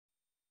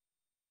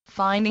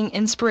Finding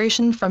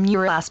inspiration from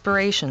your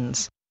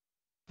aspirations.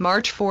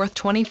 March 4,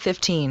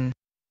 2015.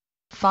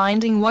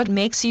 Finding what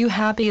makes you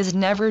happy is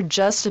never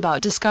just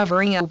about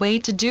discovering a way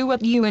to do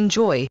what you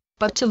enjoy,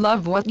 but to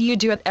love what you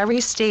do at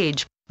every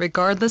stage,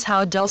 regardless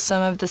how dull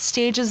some of the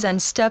stages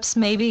and steps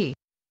may be.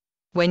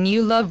 When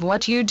you love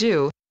what you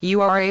do,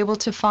 you are able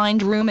to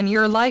find room in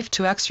your life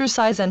to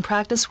exercise and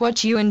practice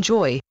what you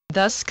enjoy,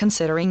 thus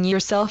considering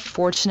yourself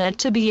fortunate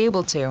to be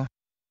able to.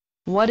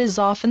 What is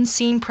often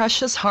seen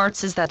precious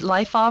hearts is that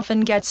life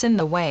often gets in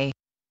the way.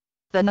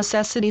 The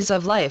necessities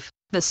of life,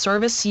 the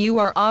service you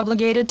are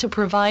obligated to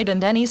provide,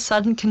 and any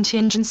sudden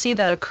contingency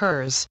that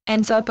occurs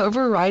ends up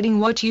overriding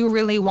what you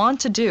really want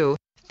to do,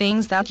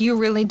 things that you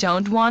really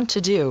don't want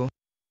to do.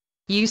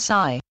 You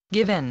sigh,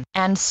 give in,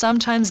 and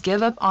sometimes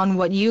give up on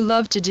what you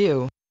love to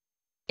do.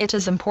 It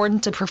is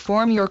important to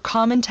perform your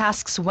common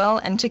tasks well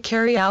and to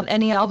carry out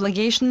any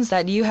obligations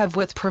that you have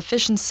with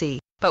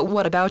proficiency, but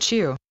what about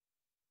you?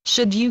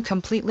 Should you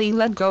completely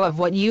let go of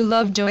what you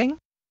love doing?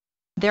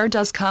 There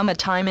does come a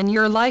time in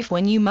your life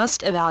when you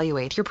must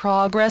evaluate your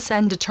progress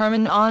and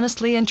determine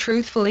honestly and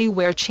truthfully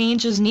where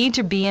changes need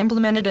to be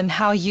implemented and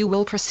how you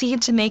will proceed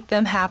to make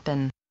them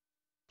happen.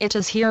 It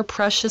is here,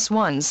 precious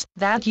ones,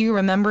 that you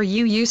remember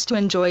you used to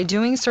enjoy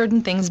doing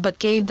certain things but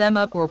gave them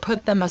up or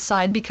put them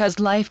aside because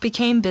life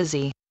became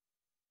busy.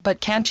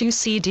 But can't you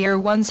see, dear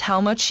ones, how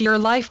much your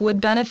life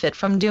would benefit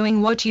from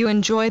doing what you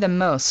enjoy the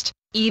most,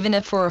 even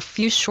if for a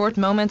few short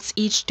moments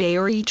each day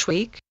or each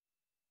week?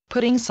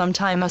 Putting some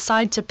time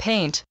aside to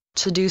paint,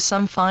 to do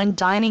some fine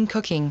dining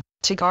cooking,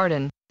 to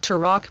garden, to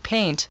rock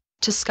paint,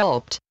 to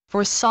sculpt,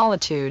 for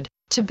solitude,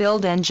 to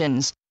build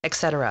engines,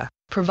 etc.,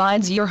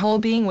 provides your whole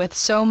being with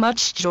so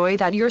much joy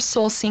that your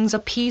soul sings a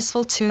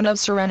peaceful tune of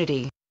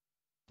serenity.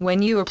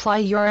 When you apply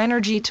your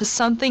energy to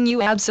something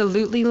you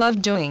absolutely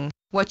love doing,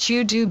 what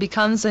you do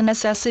becomes a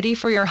necessity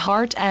for your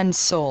heart and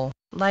soul,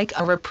 like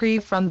a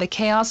reprieve from the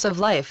chaos of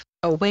life,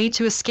 a way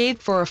to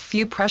escape for a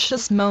few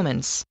precious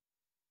moments.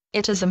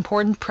 It is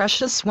important,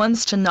 precious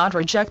ones, to not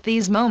reject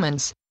these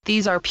moments.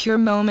 These are pure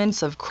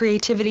moments of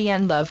creativity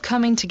and love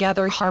coming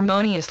together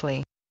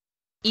harmoniously.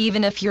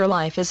 Even if your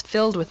life is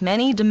filled with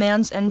many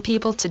demands and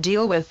people to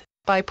deal with,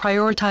 by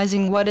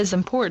prioritizing what is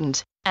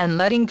important, and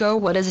letting go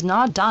what is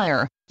not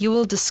dire, you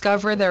will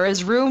discover there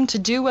is room to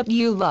do what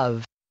you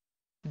love.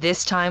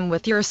 This time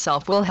with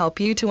yourself will help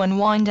you to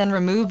unwind and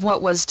remove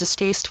what was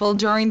distasteful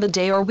during the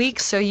day or week,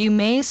 so you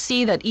may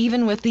see that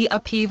even with the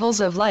upheavals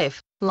of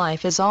life,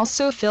 life is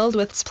also filled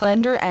with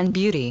splendor and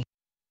beauty.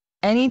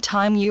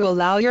 Anytime you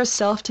allow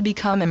yourself to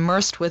become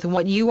immersed with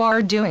what you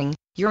are doing,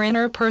 your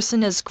inner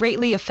person is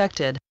greatly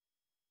affected.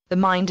 The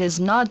mind is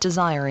not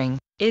desiring,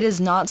 it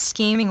is not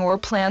scheming or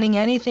planning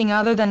anything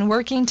other than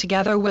working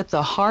together with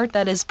the heart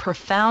that is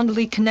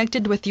profoundly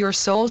connected with your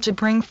soul to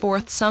bring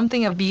forth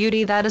something of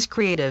beauty that is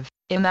creative,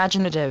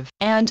 imaginative,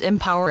 and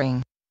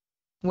empowering.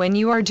 When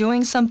you are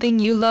doing something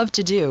you love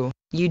to do,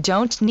 you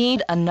don't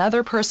need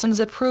another person's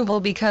approval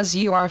because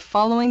you are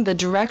following the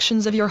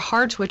directions of your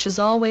heart, which is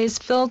always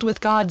filled with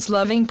God's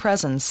loving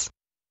presence.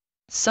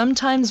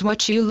 Sometimes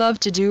what you love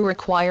to do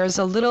requires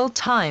a little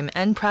time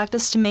and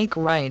practice to make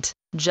right.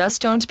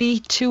 Just don't be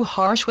too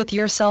harsh with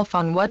yourself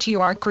on what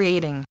you are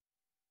creating.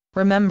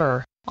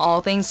 Remember,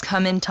 all things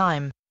come in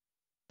time.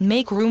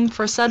 Make room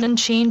for sudden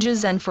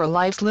changes and for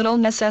life's little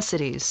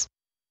necessities.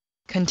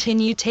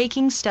 Continue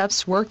taking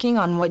steps working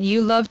on what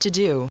you love to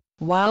do,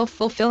 while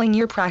fulfilling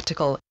your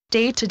practical,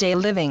 day-to-day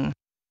living.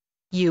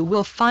 You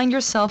will find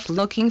yourself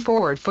looking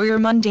forward for your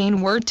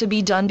mundane work to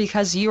be done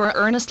because you are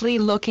earnestly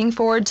looking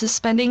forward to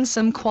spending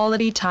some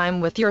quality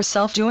time with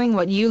yourself doing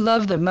what you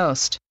love the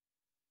most.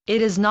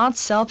 It is not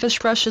selfish,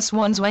 precious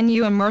ones, when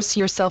you immerse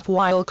yourself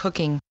while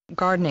cooking,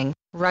 gardening,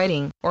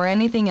 writing, or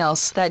anything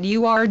else that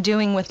you are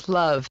doing with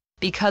love,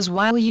 because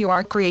while you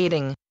are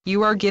creating,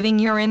 you are giving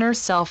your inner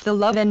self the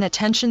love and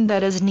attention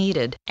that is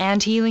needed,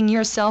 and healing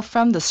yourself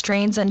from the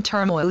strains and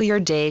turmoil your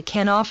day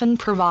can often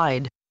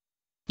provide.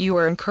 You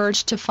are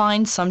encouraged to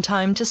find some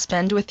time to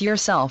spend with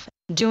yourself,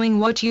 doing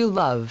what you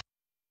love.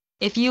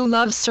 If you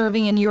love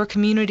serving in your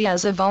community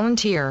as a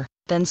volunteer,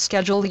 then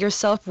schedule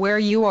yourself where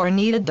you are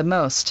needed the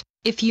most.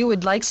 If you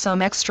would like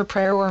some extra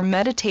prayer or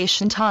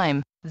meditation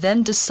time,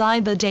 then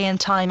decide the day and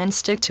time and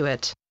stick to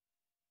it.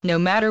 No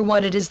matter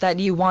what it is that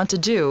you want to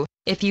do,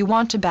 if you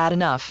want to bad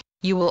enough,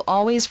 you will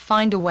always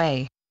find a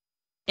way.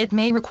 It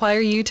may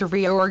require you to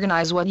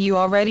reorganize what you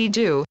already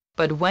do,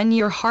 but when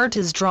your heart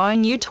is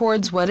drawing you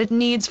towards what it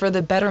needs for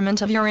the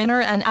betterment of your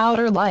inner and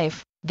outer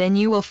life, then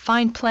you will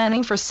find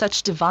planning for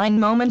such divine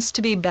moments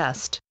to be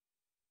best.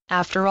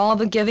 After all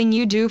the giving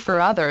you do for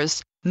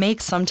others,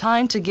 make some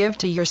time to give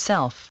to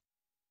yourself.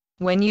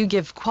 When you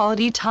give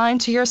quality time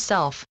to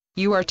yourself,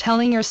 you are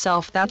telling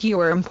yourself that you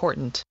are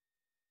important.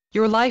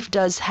 Your life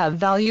does have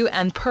value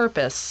and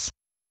purpose.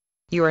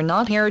 You are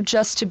not here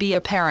just to be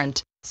a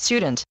parent,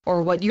 student,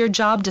 or what your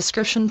job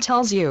description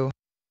tells you.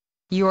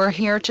 You are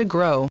here to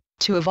grow,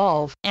 to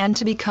evolve, and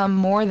to become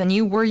more than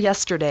you were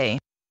yesterday.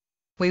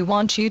 We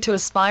want you to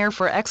aspire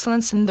for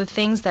excellence in the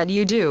things that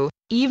you do,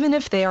 even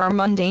if they are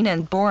mundane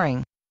and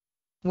boring.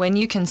 When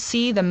you can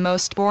see the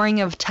most boring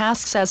of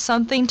tasks as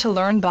something to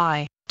learn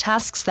by,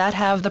 tasks that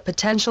have the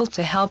potential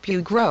to help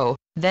you grow,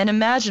 then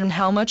imagine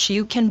how much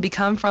you can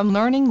become from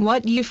learning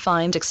what you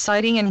find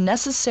exciting and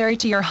necessary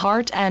to your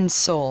heart and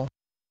soul.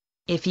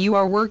 If you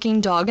are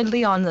working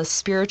doggedly on the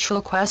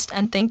spiritual quest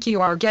and think you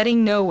are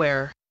getting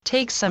nowhere,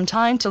 take some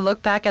time to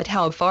look back at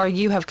how far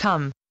you have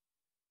come.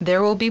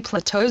 There will be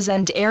plateaus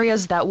and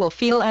areas that will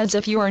feel as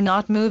if you are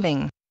not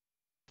moving.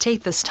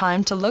 Take this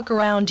time to look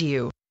around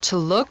you, to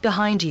look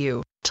behind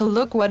you, to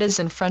look what is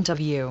in front of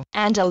you,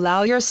 and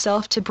allow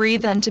yourself to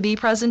breathe and to be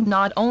present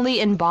not only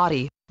in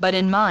body, but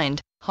in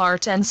mind,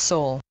 heart and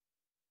soul.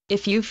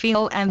 If you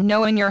feel and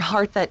know in your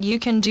heart that you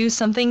can do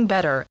something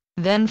better,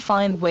 then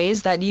find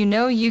ways that you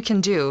know you can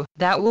do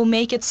that will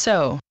make it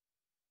so.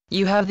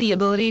 You have the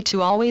ability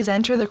to always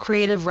enter the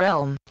creative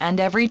realm, and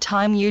every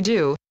time you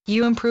do,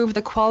 you improve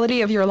the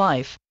quality of your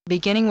life,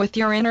 beginning with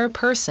your inner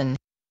person.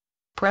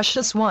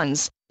 Precious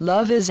ones,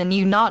 love is in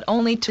you not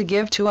only to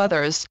give to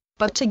others,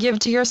 but to give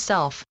to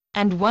yourself,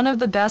 and one of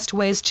the best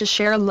ways to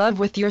share love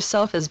with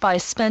yourself is by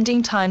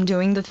spending time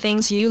doing the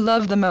things you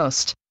love the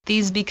most.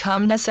 These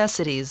become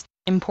necessities,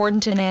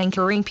 important in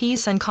anchoring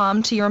peace and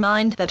calm to your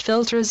mind that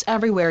filters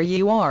everywhere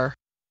you are.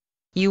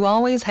 You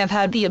always have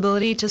had the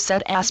ability to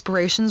set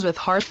aspirations with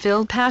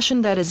heart-filled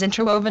passion that is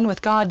interwoven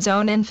with God's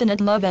own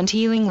infinite love and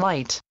healing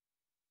light.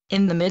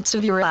 In the midst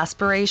of your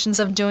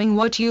aspirations of doing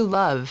what you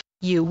love,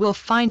 you will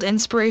find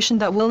inspiration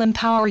that will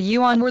empower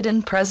you onward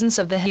in presence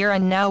of the here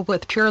and now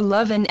with pure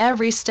love in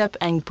every step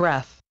and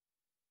breath.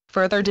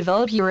 Further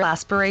develop your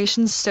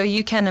aspirations so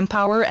you can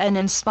empower and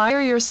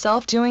inspire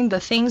yourself doing the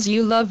things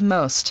you love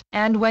most.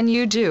 And when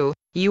you do,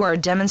 you are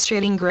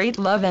demonstrating great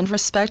love and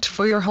respect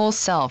for your whole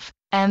self,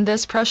 and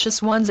this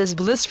precious ones is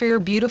bliss for your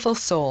beautiful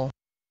soul.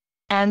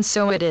 And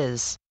so it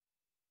is.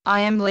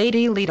 I am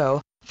Lady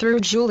Leto,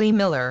 through Julie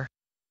Miller.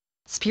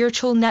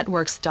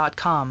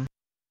 SpiritualNetworks.com